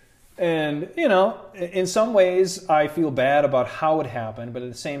attitude. And, in some ways I feel bad about how it happened, but at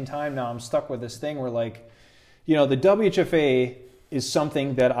the same time now I'm stuck with this thing where, like, the WHFA is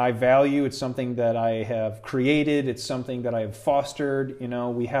something that I value. It's something that I have created. It's something that I have fostered.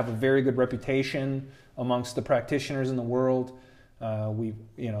 We have a very good reputation amongst the practitioners in the world.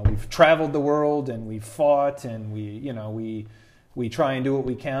 We've traveled the world and we've fought and we try and do what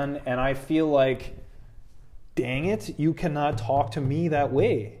we can. And I feel like, dang it, you cannot talk to me that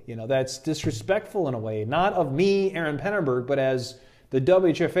way. That's disrespectful in a way, not of me, Aaron Pennerberg, but as the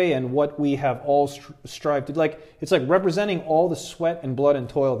WHFA and what we have all strived to. Like, it's like representing all the sweat and blood and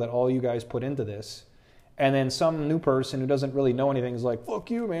toil that all you guys put into this. And then some new person who doesn't really know anything is like,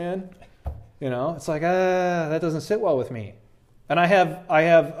 fuck you, man. It's like, that doesn't sit well with me. And I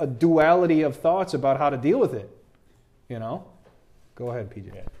have a duality of thoughts about how to deal with it. Go ahead,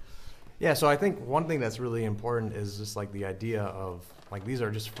 PJ. Yeah, so I think one thing that's really important is just like the idea of, like, these are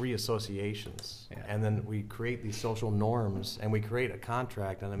just free associations. Yeah. And then we create these social norms and we create a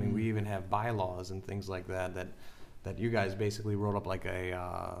contract. And I mean, we even have bylaws and things like that you guys basically wrote up like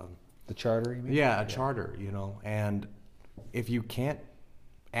the charter, you mean? Yeah, a charter, And if you can't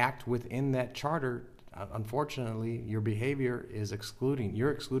act within that charter, unfortunately, your behavior is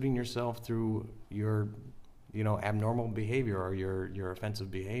you're excluding yourself through your abnormal behavior or your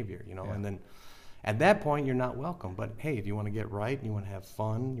offensive behavior, Yeah. And then at that point you're not welcome. But hey, if you want to get right, you want to have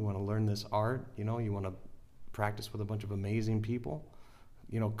fun, you want to learn this art, you want to practice with a bunch of amazing people,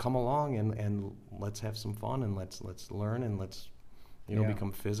 come along and let's have some fun and let's learn and let's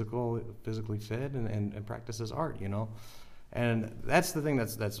become physically fit and practice this art, And that's the thing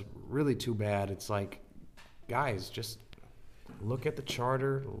that's really too bad. It's like, guys, just look at the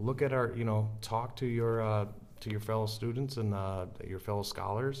charter, look at our, talk to your fellow students and your fellow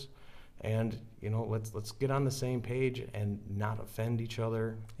scholars, and let's get on the same page and not offend each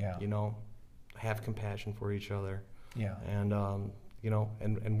other. Yeah. Have compassion for each other. Yeah. And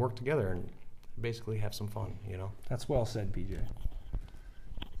and work together and basically have some fun. That's well said, PJ.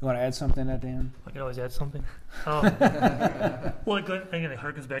 You want to add something to that, Dan? I can always add something. Well, again, it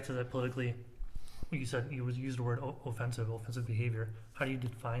harkens back to that politically. You said you used the word offensive behavior. How do you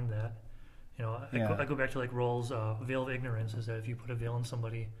define that? I go back to like Rawls' veil of ignorance. Is that if you put a veil on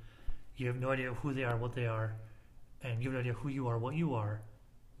somebody, you have no idea who they are, what they are, and you have no idea who you are, what you are.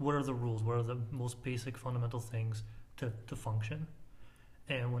 What are the rules? What are the most basic fundamental things to function?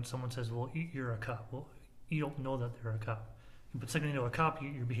 And when someone says, "Well, you're a cop," well, you don't know that they're a cop. But second, you know a cop,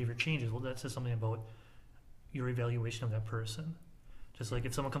 your behavior changes. Well, that says something about your evaluation of that person. Just like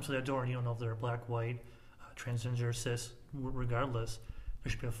if someone comes to that door and you don't know if they're black, white, transgender, cis, regardless,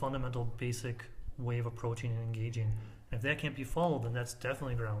 there should be a fundamental, basic way of approaching and engaging. And if that can't be followed, then that's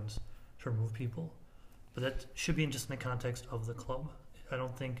definitely grounds to remove people. But that should be just in the context of the club. I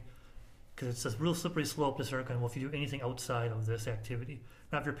don't think, because it's a real slippery slope to start going, well, if you do anything outside of this activity.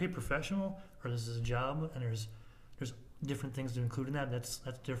 Now, if you're a paid professional or this is a job and there's different things to include in that, that's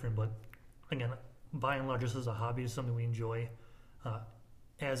different. But again, by and large, this is a hobby. It's something we enjoy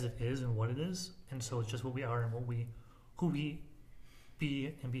as it is and what it is. And so it's just what we are and who we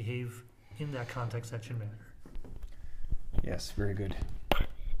be and behave in that context that should matter. Yes, very good.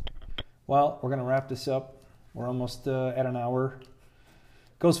 Well, we're going to wrap this up. We're almost at an hour.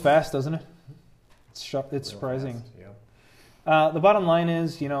 Goes fast, doesn't it? It's surprising. Yeah. The bottom line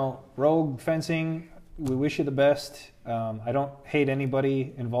is, rogue fencing, we wish you the best. I don't hate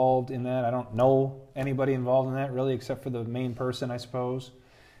anybody involved in that. I don't know anybody involved in that, really, except for the main person, I suppose.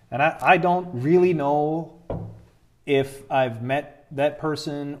 And I don't really know if I've met that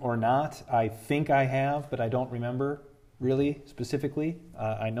person or not. I think I have, but I don't remember really specifically.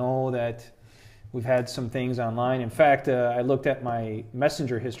 I know that we've had some things online. In fact, I looked at my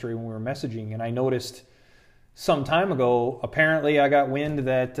messenger history when we were messaging, and I noticed some time ago, apparently I got wind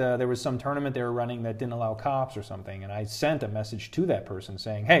that there was some tournament they were running that didn't allow cops or something, and I sent a message to that person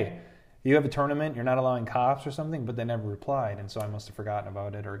saying, hey, you have a tournament, you're not allowing cops or something, but they never replied, and so I must have forgotten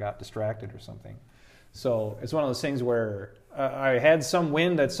about it or got distracted or something. So it's one of those things where I had some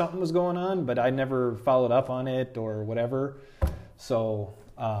wind that something was going on, but I never followed up on it or whatever. So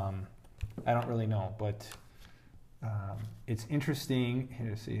I don't really know, but it's interesting.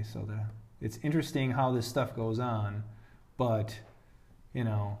 Here, see, so it's interesting how this stuff goes on, but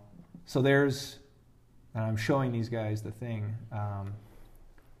so there's, and I'm showing these guys the thing.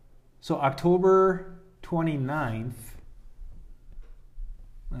 So October 29th,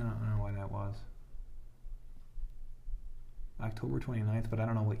 I don't know why that was. October 29th, but I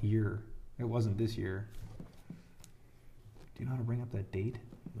don't know what year. It wasn't this year. Do you know how to bring up that date?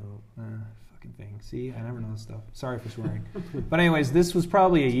 No. Fucking thing. See, I never know this stuff. Sorry for swearing. But anyways, this was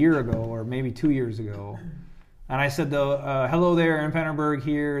probably a year ago or maybe 2 years ago. And I said, hello there, Aaron Pennerberg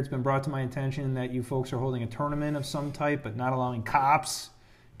here. It's been brought to my attention that you folks are holding a tournament of some type, but not allowing cops.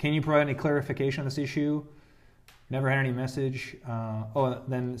 Can you provide any clarification on this issue? Never had any message.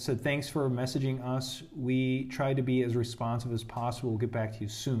 Then said, thanks for messaging us. We tried to be as responsive as possible. We'll get back to you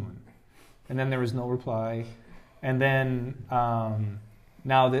soon. And then there was no reply. And then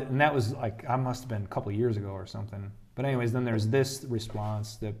and that was like, I must have been a couple of years ago or something. But anyways, then there's this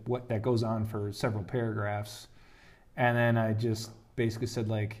response that goes on for several paragraphs. And then I just basically said,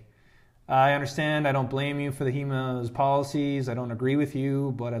 like, I understand. I don't blame you for the HEMA's policies. I don't agree with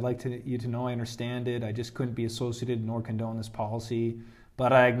you, but I'd like you to know I understand it. I just couldn't be associated nor condone this policy.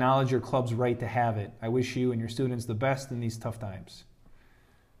 But I acknowledge your club's right to have it. I wish you and your students the best in these tough times.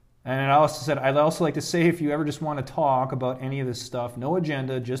 And I also said, I'd also like to say if you ever just want to talk about any of this stuff, no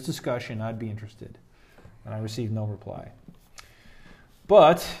agenda, just discussion, I'd be interested. And I received no reply.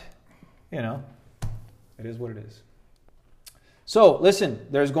 But, it is what it is. So, listen,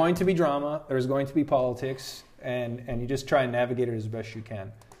 there's going to be drama, there's going to be politics, and you just try and navigate it as best you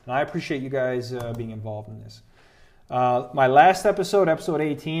can. And I appreciate you guys being involved in this. My last episode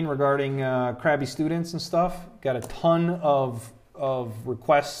 18, regarding crabby students and stuff, got a ton of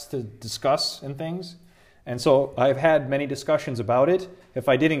requests to discuss and things. And so I've had many discussions about it. If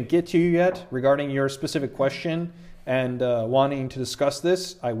I didn't get to you yet regarding your specific question and wanting to discuss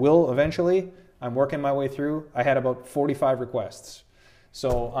this, I will eventually. I'm working my way through. I had about 45 requests.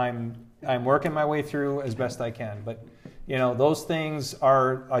 So I'm working my way through as best I can. But, those things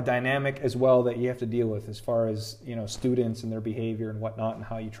are a dynamic as well that you have to deal with as far as, students and their behavior and whatnot and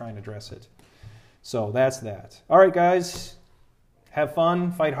how you try and address it. So that's that. All right, guys. Have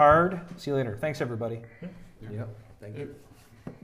fun. Fight hard. See you later. Thanks, everybody. Yep. Thank you.